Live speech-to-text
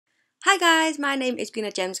Hi guys, my name is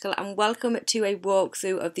Gemzicle and welcome to a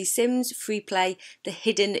walkthrough of the Sims Freeplay the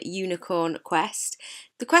Hidden Unicorn quest.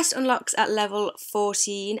 The quest unlocks at level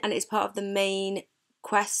 14 and it's part of the main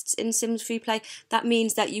quests in Sims Freeplay. That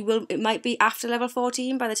means that it might be after level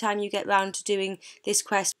 14 by the time you get round to doing this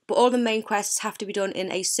quest, but all the main quests have to be done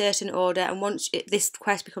in a certain order, and once this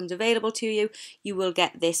quest becomes available to you, you will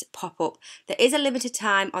get this pop-up. There is a limited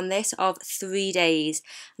time on this of 3 days,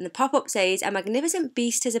 and the pop-up says, "A magnificent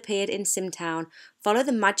beast has appeared in Simtown. Follow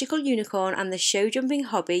the magical unicorn and the show jumping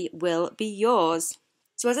hobby will be yours."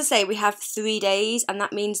 So as I say, we have 3 days, and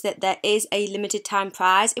that means that there is a limited time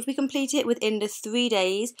prize. If we complete it within the 3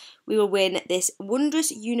 days, we will win this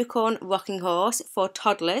wondrous unicorn rocking horse for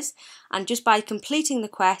toddlers, and just by completing the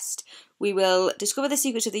quest, we will discover the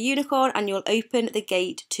secrets of the unicorn and you'll open the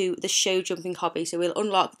gate to the show jumping hobby. So we'll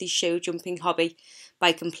unlock the show jumping hobby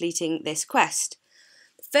by completing this quest.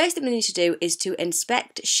 The first thing we need to do is to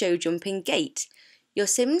inspect show jumping gate. Your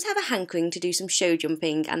Sims have a hankering to do some show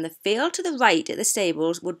jumping, and the field to the right at the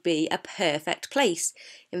stables would be a perfect place.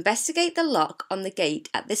 Investigate the lock on the gate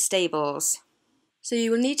at the stables. So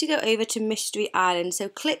you will need to go over to Mystery Island, so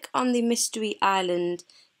click on the Mystery Island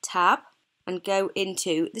tab and go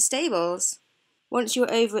into the stables. Once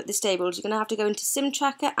you're over at the stables, you're going to have to go into Sim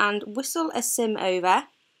Tracker and whistle a sim over,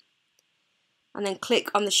 and then click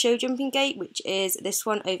on the show jumping gate, which is this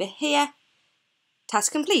one over here.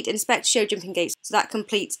 Task complete. Inspect show jumping gates. So that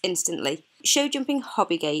completes instantly. Show jumping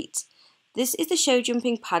hobby gate. This is the show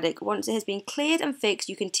jumping paddock. Once it has been cleared and fixed,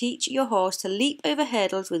 you can teach your horse to leap over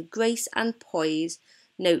hurdles with grace and poise.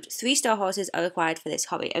 Note, 3-star horses are required for this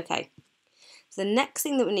hobby. Okay. So the next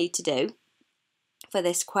thing that we need to do for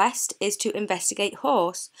this quest is to investigate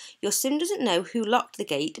horse. Your sim doesn't know who locked the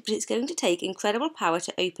gate, but it's going to take incredible power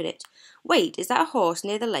to open it. Wait, is that a horse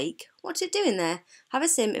near the lake? What's it doing there? Have a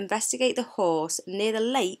sim investigate the horse near the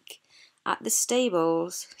lake at the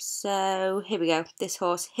stables. So here we go, this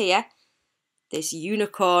horse here, this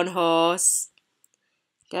unicorn horse.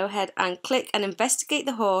 Go ahead and click and investigate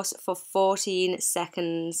the horse for 14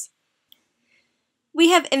 seconds.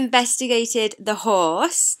 We have investigated the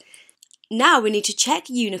horse. Now we need to check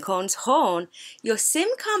unicorn's horn. Your sim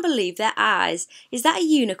can't believe their eyes. Is that a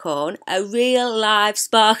unicorn? A real live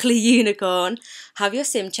sparkly unicorn? Have your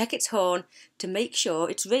sim check its horn to make sure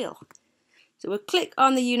it's real. So we'll click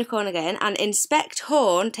on the unicorn again, and inspect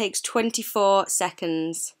horn takes 24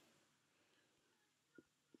 seconds.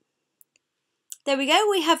 There we go,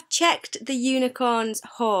 we have checked the unicorn's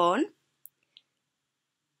horn.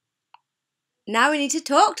 Now we need to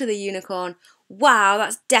talk to the unicorn. Wow,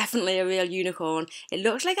 that's definitely a real unicorn. It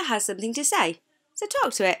looks like it has something to say. So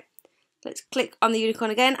talk to it. Let's click on the unicorn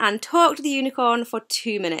again and talk to the unicorn for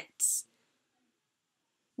 2 minutes.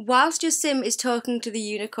 Whilst your sim is talking to the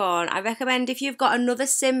unicorn, I recommend if you've got another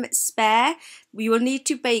sim spare, we will need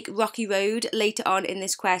to bake Rocky Road later on in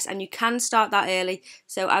this quest, and you can start that early.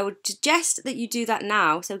 So I would suggest that you do that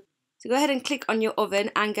now. So go ahead and click on your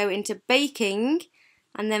oven and go into baking,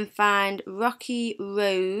 and then find Rocky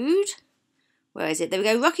Road. Where is it? There we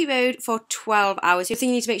go, Rocky Road for 12 hours. The thing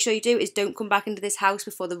you need to make sure you do is don't come back into this house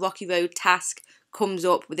before the Rocky Road task comes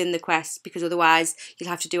up within the quest, because otherwise you'll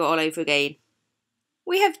have to do it all over again.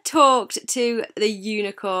 We have talked to the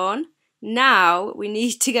unicorn. Now we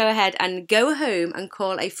need to go ahead and go home and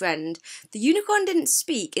call a friend. The unicorn didn't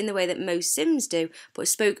speak in the way that most Sims do, but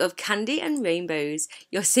spoke of candy and rainbows.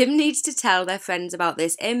 Your Sim needs to tell their friends about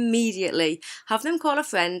this immediately. Have them call a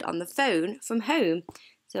friend on the phone from home.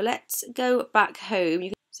 So let's go back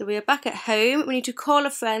home. So we are back at home. We need to call a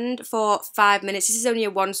friend for 5 minutes. This is only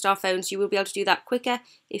a 1-star phone, so you will be able to do that quicker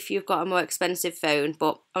if you've got a more expensive phone.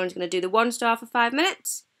 But I'm just going to do the 1-star for 5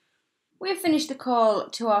 minutes. We have finished the call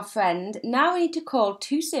to our friend. Now we need to call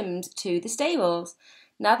 2 Sims to the stables.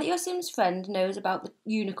 Now that your Sim's friend knows about the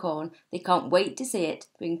unicorn, they can't wait to see it.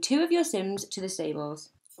 Bring 2 of your Sims to the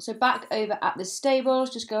stables. So back over at the stables,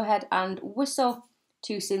 just go ahead and whistle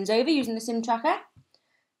 2 Sims over using the Sim Tracker.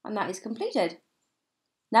 And that is completed.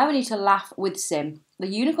 Now we need to laugh with Sim. The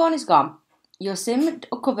unicorn is gone. Your Sim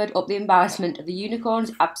covered up the embarrassment of the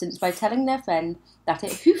unicorn's absence by telling their friend that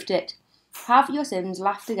it hoofed it. Have your Sims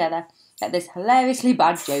laugh together at this hilariously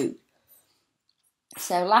bad joke.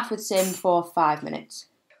 So laugh with Sim for 5 minutes.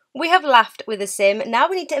 We have laughed with a sim. Now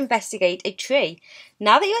we need to investigate a tree.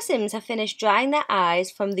 Now that your Sims have finished drying their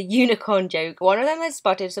eyes from the unicorn joke, one of them has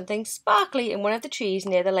spotted something sparkly in one of the trees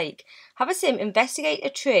near the lake. Have a sim investigate a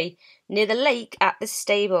tree near the lake at the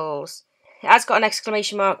stables. It has got an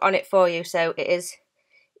exclamation mark on it for you, so it is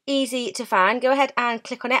easy to find. Go ahead and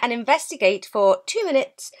click on it and investigate for 2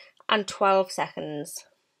 minutes and 12 seconds.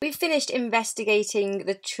 We've finished investigating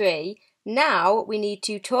the tree. Now we need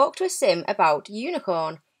to talk to a sim about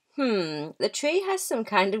unicorn. The tree has some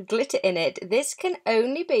kind of glitter in it. This can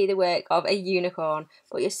only be the work of a unicorn,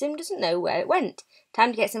 but your sim doesn't know where it went.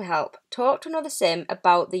 Time to get some help. Talk to another sim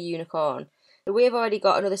about the unicorn. So we have already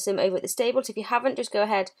got another sim over at the stable, so if you haven't, just go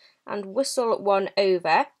ahead and whistle one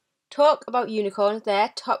over. Talk about unicorns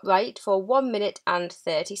there, top right, for 1 minute and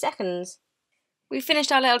 30 seconds. We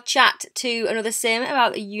finished our little chat to another sim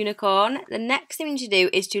about the unicorn. The next thing we need to do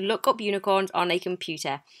is to look up unicorns on a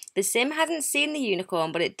computer. The sim hasn't seen the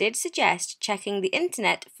unicorn, but it did suggest checking the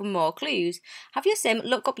internet for more clues. Have your sim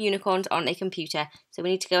look up unicorns on a computer. So we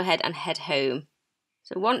need to go ahead and head home.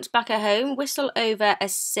 So once back at home, whistle over a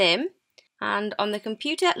sim. And on the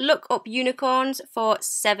computer, look up unicorns for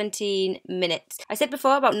 17 minutes. I said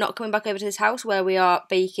before about not coming back over to this house where we are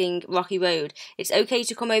baking Rocky Road. It's okay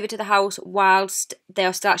to come over to the house whilst they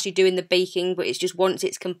are still actually doing the baking, but it's just once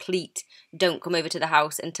it's complete, don't come over to the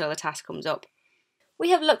house until the task comes up. We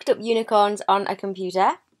have looked up unicorns on a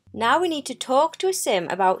computer. Now we need to talk to a sim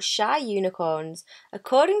about shy unicorns.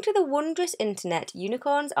 According to the wondrous internet,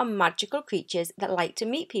 unicorns are magical creatures that like to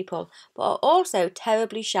meet people, but are also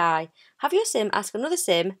terribly shy. Have your sim ask another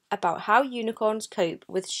sim about how unicorns cope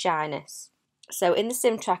with shyness. So in the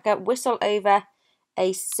sim tracker, whistle over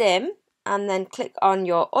a sim and then click on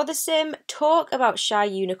your other sim. Talk about shy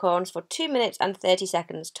unicorns for 2 minutes and 30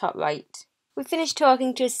 seconds, top right. We finished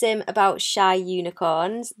talking to a sim about shy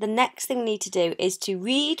unicorns. The next thing we need to do is to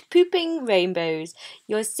read Pooping Rainbows.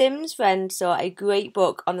 Your sim's friend saw a great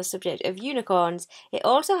book on the subject of unicorns. It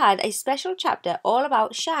also had a special chapter all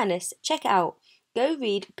about shyness. Check it out. Go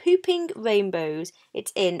read Pooping Rainbows.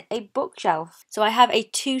 It's in a bookshelf. So I have a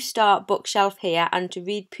 2-star bookshelf here, and to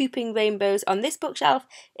read Pooping Rainbows on this bookshelf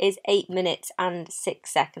is 8 minutes and 6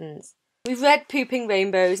 seconds. We've read Pooping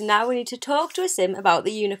Rainbows. Now we need to talk to a sim about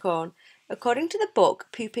the unicorn. According to the book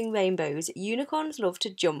Pooping Rainbows, unicorns love to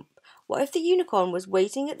jump. What if the unicorn was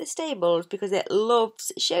waiting at the stables because it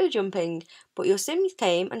loves show jumping, but your sim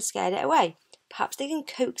came and scared it away? Perhaps they can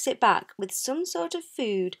coax it back with some sort of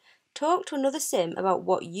food. Talk to another sim about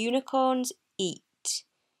what unicorns eat.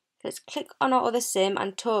 Let's click on our other sim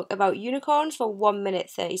and talk about unicorns for 1 minute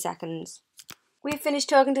 30 seconds. We've finished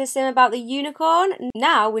talking to the sim about the unicorn.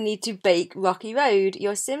 Now we need to bake Rocky Road.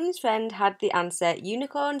 Your sim's friend had the answer.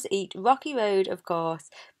 Unicorns eat Rocky Road, of course.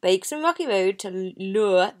 Bake some Rocky Road to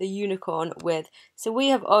lure the unicorn with. So we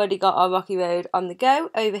have already got our Rocky Road on the go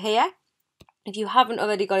over here. If you haven't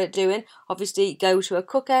already got it doing, obviously go to a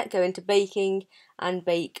cooker, go into baking and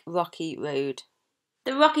bake Rocky Road.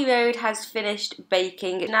 The Rocky Road has finished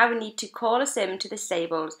baking. Now we need to call a sim to the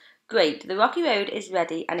stables. Great, the Rocky Road is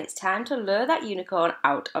ready and it's time to lure that unicorn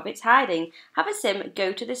out of its hiding. Have a sim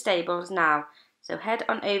go to the stables now. So head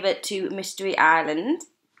on over to Mystery Island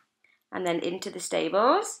and then into the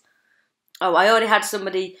stables. Oh, I already had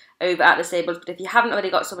somebody over at the stables, but if you haven't already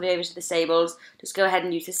got somebody over to the stables, just go ahead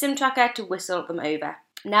and use the sim tracker to whistle them over.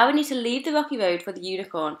 Now we need to leave the Rocky Road for the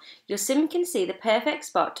unicorn. Your sim can see the perfect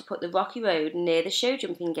spot to put the Rocky Road near the show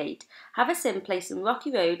jumping gate. Have a sim place some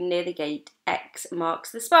Rocky Road near the gate. X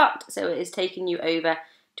marks the spot, so it is taking you over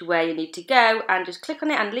to where you need to go, and just click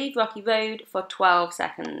on it and leave Rocky Road for 12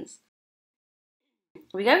 seconds.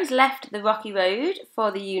 We go has left the Rocky Road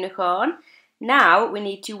for the unicorn. Now we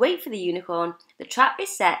need to wait for the unicorn. The trap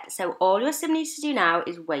is set, so all your sim needs to do now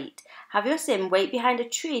is wait. Have your sim wait behind a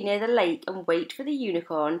tree near the lake and wait for the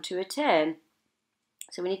unicorn to return.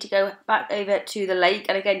 So we need to go back over to the lake,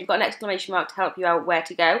 and again you've got an exclamation mark to help you out where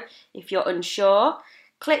to go if you're unsure.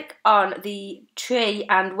 Click on the tree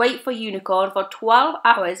and wait for unicorn for 12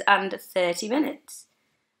 hours and 30 minutes.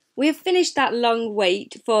 We have finished that long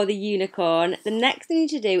wait for the unicorn. The next thing you need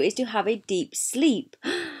to do is to have a deep sleep.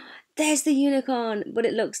 There's the unicorn, but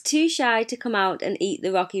it looks too shy to come out and eat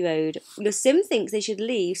the Rocky Road. Your sim thinks they should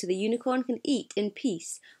leave so the unicorn can eat in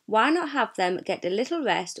peace. Why not have them get a little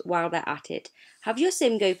rest while they're at it? Have your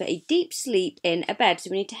sim go for a deep sleep in a bed.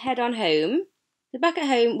 So we need to head on home. So back at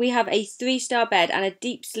home, we have a 3-star bed and a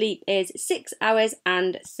deep sleep is 6 hours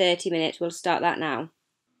and 30 minutes. We'll start that now.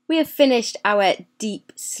 We have finished our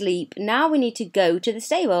deep sleep. Now we need to go to the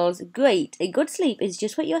stables. Great, a good sleep is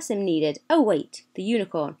just what your sim needed. Oh wait, the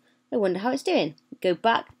unicorn. I wonder how it's doing. Go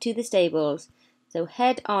back to the stables. So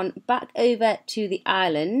head on back over to the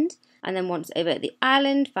island, and then once over at the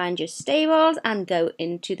island, find your stables and go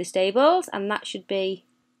into the stables, and that should be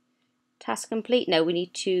task complete. No, we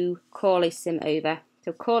need to call a sim over.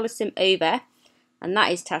 So call a sim over, and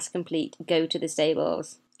that is task complete. Go to the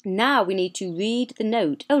stables. Now we need to read the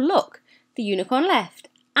note. Oh look, the unicorn left,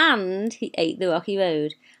 and he ate the Rocky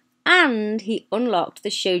Road. And he unlocked the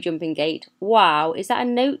show jumping gate. Wow, is that a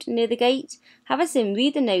note near the gate? Have a sim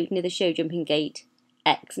read the note near the show jumping gate.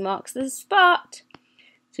 X marks the spot.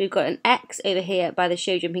 So we've got an X over here by the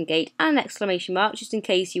show jumping gate and an exclamation mark just in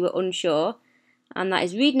case you were unsure. And that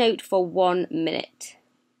is read note for 1 minute.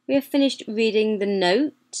 We have finished reading the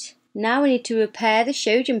note. Now we need to repair the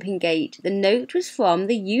show jumping gate. The note was from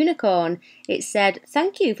the unicorn. It said,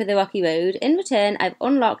 "Thank you for the rocky road. In return, I've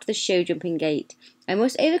unlocked the show jumping gate. I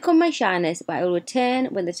must overcome my shyness, but I will return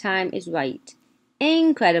when the time is right."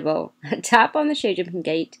 Incredible. Tap on the show jumping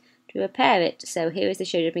gate to repair it. So here is the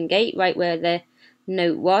show jumping gate, right where the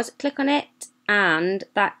note was. Click on it, and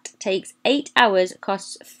that takes 8 hours,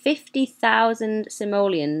 costs 50,000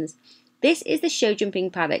 simoleons. This is the show jumping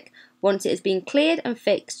paddock. Once it has been cleared and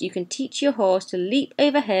fixed, you can teach your horse to leap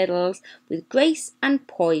over hurdles with grace and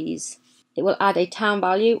poise. It will add a town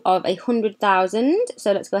value of 100,000,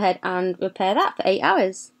 so let's go ahead and repair that for 8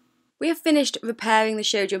 hours. We have finished repairing the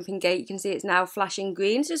show jumping gate. You can see it's now flashing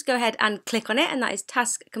green, so just go ahead and click on it, and that is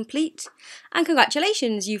task complete. And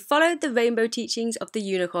congratulations, you followed the rainbow teachings of the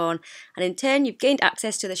unicorn, and in turn you've gained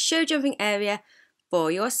access to the show jumping area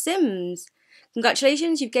for your Sims.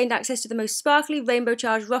 Congratulations, you've gained access to the most sparkly rainbow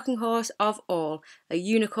charged rocking horse of all, a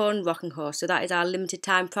unicorn rocking horse. So that is our limited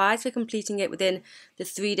time prize for completing it within the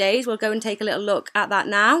 3 days. We'll go and take a little look at that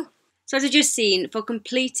now. So as I've just seen, for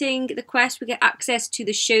completing the quest we get access to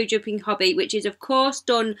the show jumping hobby, which is of course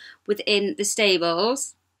done within the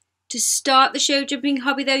stables. To start the show jumping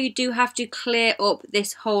hobby though, you do have to clear up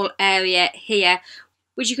this whole area here,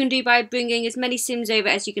 which you can do by bringing as many Sims over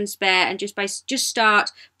as you can spare, and just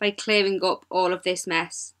start by clearing up all of this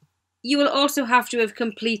mess. You will also have to have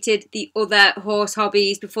completed the other horse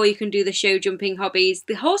hobbies before you can do the show jumping hobbies.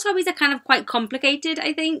 The horse hobbies are kind of quite complicated,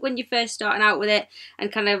 I think, when you're first starting out with it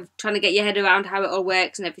and kind of trying to get your head around how it all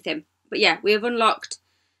works and everything. But yeah, we have unlocked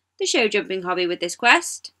the show jumping hobby with this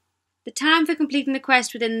quest. The time for completing the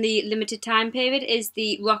quest within the limited time period is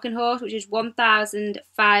the rocking horse, which is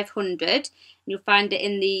 1,500. And you'll find it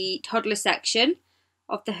in the toddler section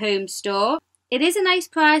of the home store. It is a nice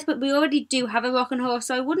prize, but we already do have a rocking horse,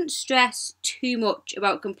 so I wouldn't stress too much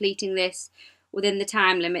about completing this within the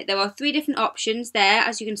time limit. There are 3 different options there,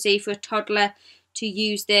 as you can see, for a toddler to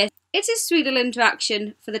use this. It's a sweet little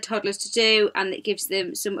interaction for the toddlers to do, and it gives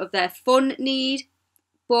them some of their fun need.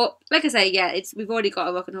 But like I say, yeah, we've already got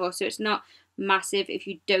a rocking horse, so it's not massive if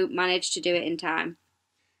you don't manage to do it in time.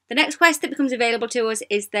 The next quest that becomes available to us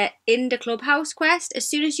is the In the Clubhouse quest. As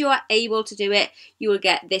soon as you are able to do it, you will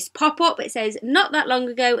get this pop-up. It says, "Not that long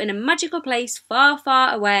ago, in a magical place far,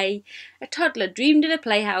 far away, a toddler dreamed of a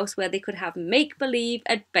playhouse where they could have make-believe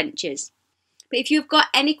adventures." But if you've got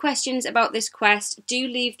any questions about this quest, do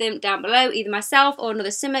leave them down below. Either myself or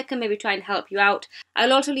another simmer can maybe try and help you out.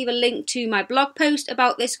 I'll also leave a link to my blog post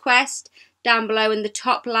about this quest down below in the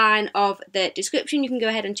top line of the description. You can go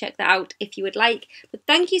ahead and check that out if you would like. But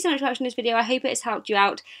thank you so much for watching this video. I hope it has helped you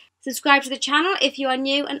out. Subscribe to the channel if you are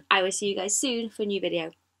new, and I will see you guys soon for a new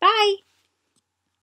video. Bye!